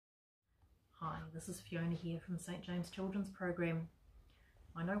Hi, this is Fiona here from St James Children's Program.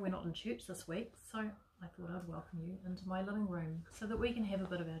 I know we're not in church this week, so I thought I'd welcome you into my living room so that we can have a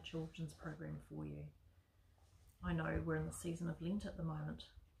bit of our children's program for you. I know we're in the season of Lent at the moment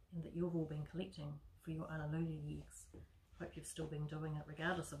and that you've all been collecting for your Alleluia eggs. Hope you've still been doing it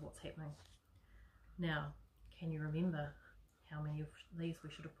regardless of what's happening. Now, can you remember how many of these we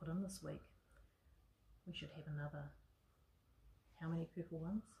should have put in this week? We should have another. How many purple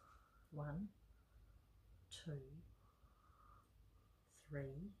ones? 1, 2, 3,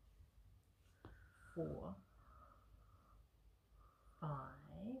 4, 5,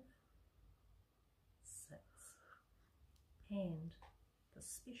 6, and the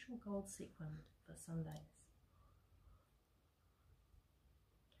special gold sequin for Sundays.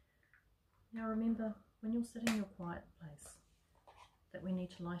 Now remember, when you're sitting in your quiet place, that we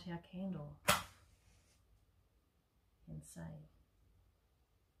need to light our candle and say,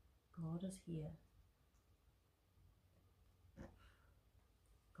 God is here.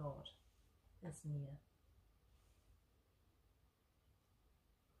 God is near.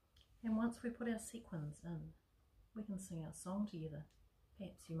 And once we put our sequins in, we can sing our song together.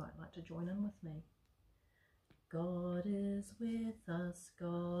 Perhaps you might like to join in with me. God is with us,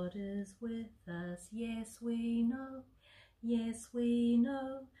 God is with us, yes we know, yes we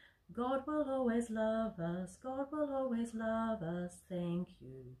know. God will always love us, God will always love us. Thank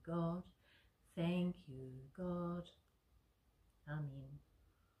you, God. Thank you, God. Amen.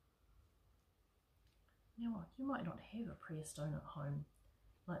 Now, you might not have a prayer stone at home,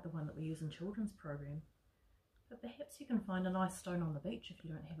 like the one that we use in children's program, but perhaps you can find a nice stone on the beach if you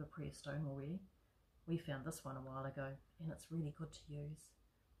don't have a prayer stone already. We found this one a while ago, and it's really good to use.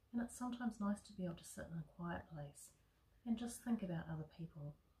 And it's sometimes nice to be able to sit in a quiet place and just think about other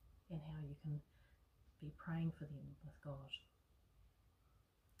people and how you can be praying for them with God.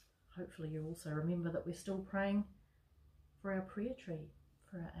 Hopefully you also remember that we're still praying for our prayer tree,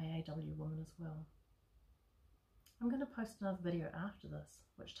 for our AAW women as well. I'm going to post another video after this,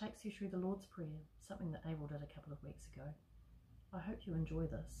 which takes you through the Lord's Prayer, something that Abel did a couple of weeks ago. I hope you enjoy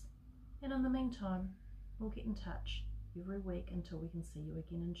this. And in the meantime, we'll get in touch every week until we can see you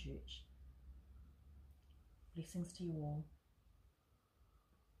again in church. Blessings to you all.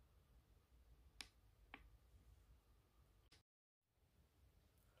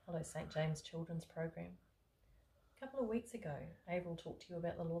 Hello, St James Children's Program. A couple of weeks ago, Avril talked to you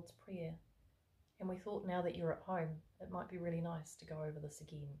about the Lord's Prayer, and we thought now that you're at home, it might be really nice to go over this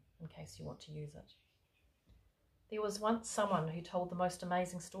again in case you want to use it. There was once someone who told the most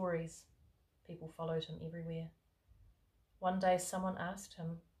amazing stories. People followed him everywhere. One day someone asked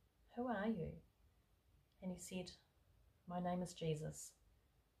him, "Who are you?" And he said, "My name is Jesus."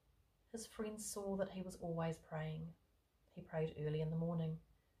 His friends saw that he was always praying. He prayed early in the morning.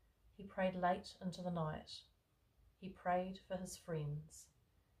 He prayed late into the night. He prayed for his friends.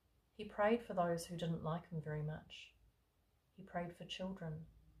 He prayed for those who didn't like him very much. He prayed for children.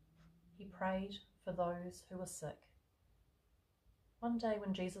 He prayed for those who were sick. One day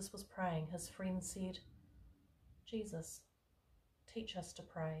when Jesus was praying, his friends said, "Jesus, teach us to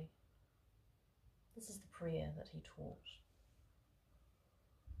pray." This is the prayer that he taught.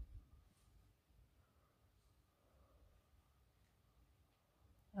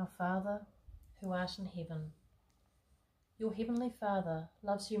 Our Father, who art in heaven, your heavenly Father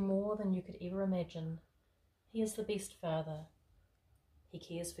loves you more than you could ever imagine. He is the best Father. He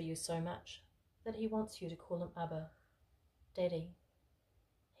cares for you so much that he wants you to call him Abba, Daddy.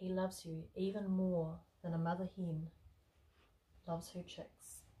 He loves you even more than a mother hen loves her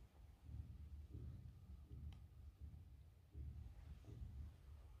chicks.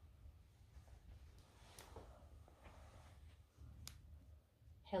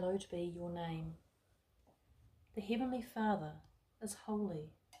 Hallowed be your name. The Heavenly Father is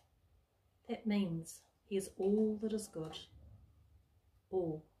holy. That means he is all that is good,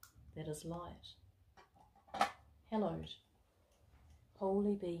 all that is light. Hallowed,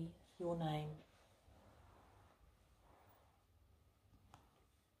 holy be your name.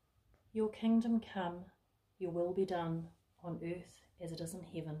 Your kingdom come, your will be done on earth as it is in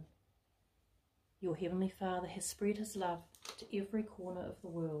heaven. Your Heavenly Father has spread his love to every corner of the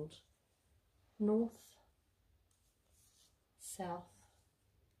world, north, south,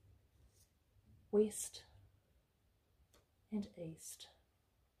 west and east.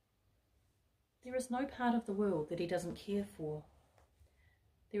 There is no part of the world that he doesn't care for.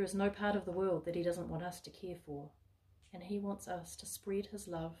 There is no part of the world that he doesn't want us to care for, and he wants us to spread his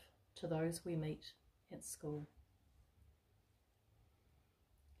love to those we meet at school.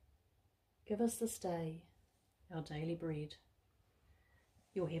 Give us this day our daily bread.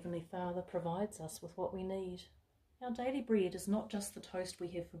 Your Heavenly Father provides us with what we need. Our daily bread is not just the toast we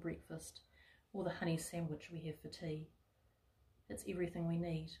have for breakfast or the honey sandwich we have for tea. It's everything we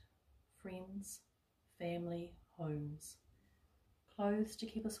need. Friends, family, homes, clothes to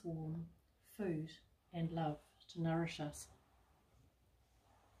keep us warm, food and love to nourish us.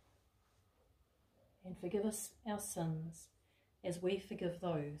 And forgive us our sins as we forgive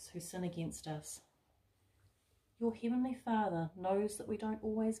those who sin against us. Your Heavenly Father knows that we don't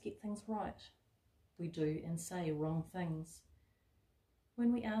always get things right. We do and say wrong things.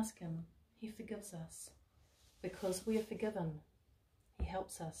 When we ask Him, He forgives us. Because we are forgiven, He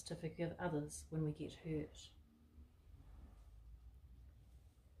helps us to forgive others when we get hurt.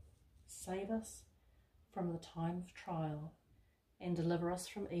 Save us from the time of trial and deliver us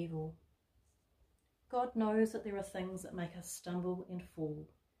from evil. God knows that there are things that make us stumble and fall.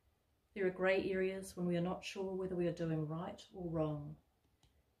 There are grey areas when we are not sure whether we are doing right or wrong.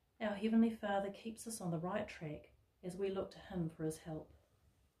 Our Heavenly Father keeps us on the right track as we look to Him for His help.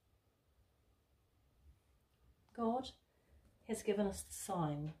 God has given us the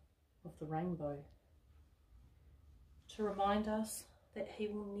sign of the rainbow to remind us that He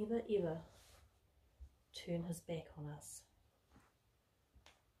will never ever turn His back on us.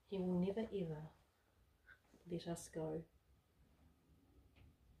 He will never ever let us go.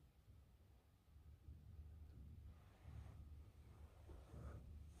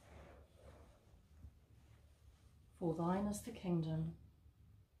 For thine is the kingdom.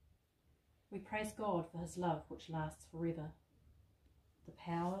 We praise God for His love which lasts forever, the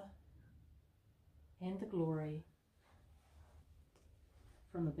power and the glory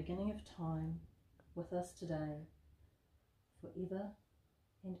from the beginning of time with us today, forever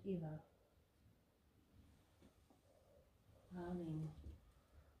and ever. Amen.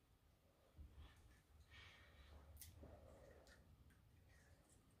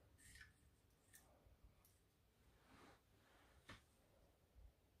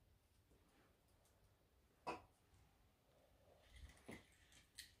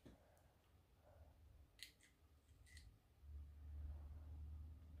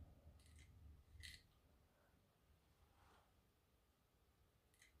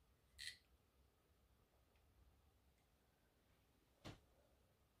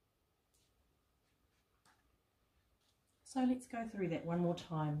 So let's go through that one more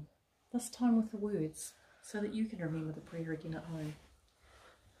time, this time with the words, so that you can remember the prayer again at home.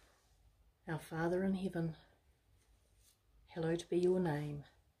 Our Father in heaven, hallowed be your name.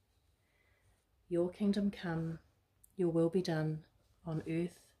 Your kingdom come, your will be done, on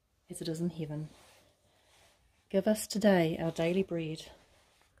earth as it is in heaven. Give us today our daily bread.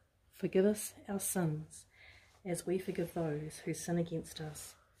 Forgive us our sins, as we forgive those who sin against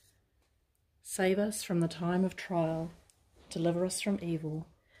us. Save us from the time of trial. Deliver us from evil,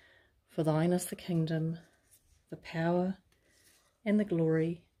 for thine is the kingdom, the power, and the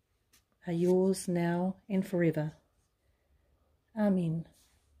glory are yours now and forever. Amen.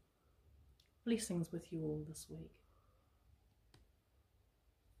 Blessings with you all this week.